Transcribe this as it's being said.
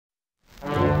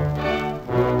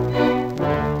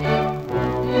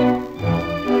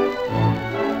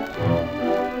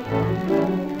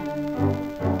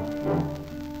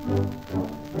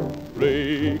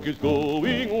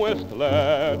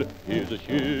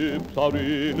ships are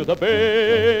in the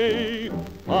bay,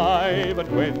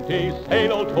 25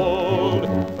 sail all told,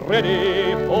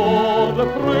 ready for the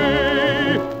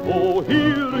fray. Oh,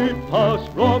 hear it pass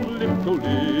from lip to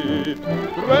lip,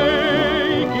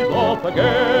 Drake is off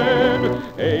again.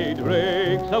 Hey,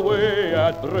 Drake's away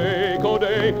at break o'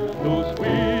 day to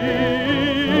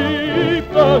sweep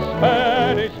the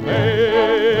Spanish Main.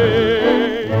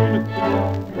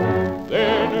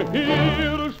 Then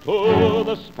here's to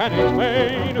the Spanish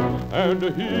Main, and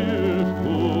here's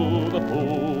to the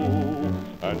foe,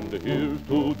 and here's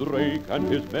to Drake and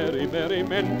his merry, merry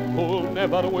men, who'll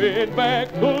never win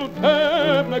back to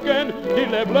town again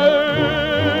till they've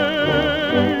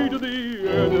laid the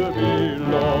enemy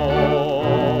low.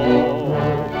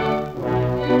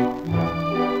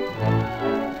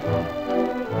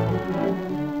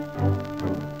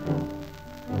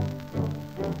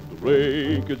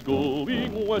 Drake is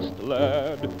going west,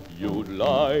 lad. You'd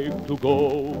like to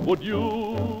go, would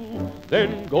you?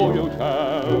 Then go you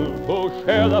shall, to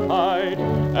share the fight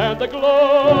and the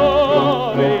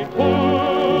glory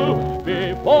too.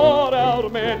 Before our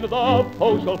men the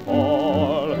foe shall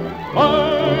fall,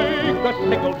 like the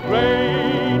sickle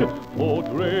train. For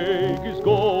Drake is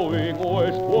going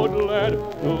westward, lad,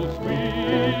 to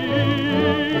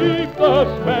sweep the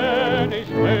Spanish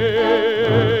Main.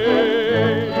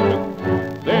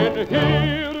 Then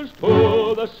here's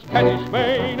to the Spanish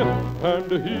Main,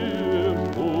 and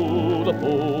here's to the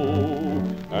foe,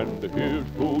 and here's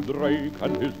to Drake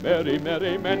and his merry,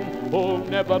 merry men, who'll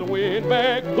never win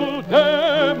back to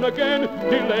them again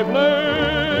till they've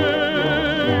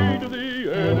laid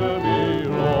the enemy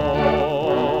low.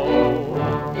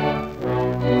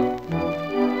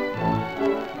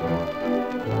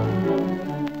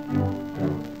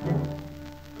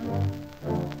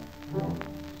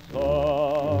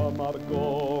 Some are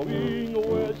going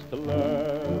west,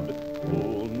 lad,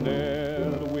 who'll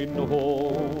ne'er win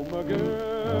home again.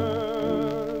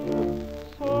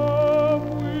 Some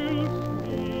will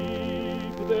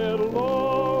sleep their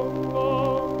long,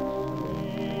 long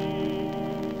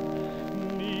sleep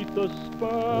 'neath the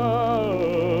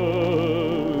Spanish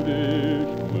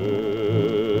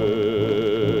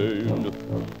Main.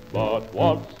 But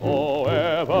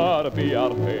whatsoever be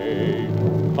our fate,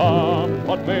 come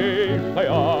what may, say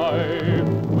I,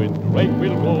 with Drake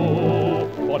we'll go,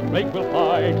 for Drake will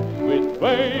fight, with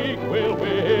Drake we'll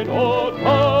win or die.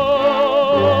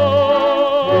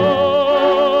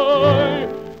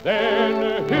 Then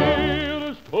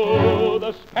here's to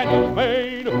the Spanish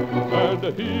Main, and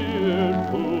here's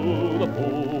to the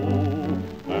foe,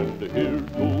 and here's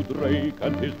to Drake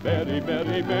and his merry,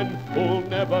 merry men, who'll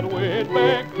never win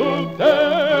back to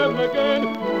them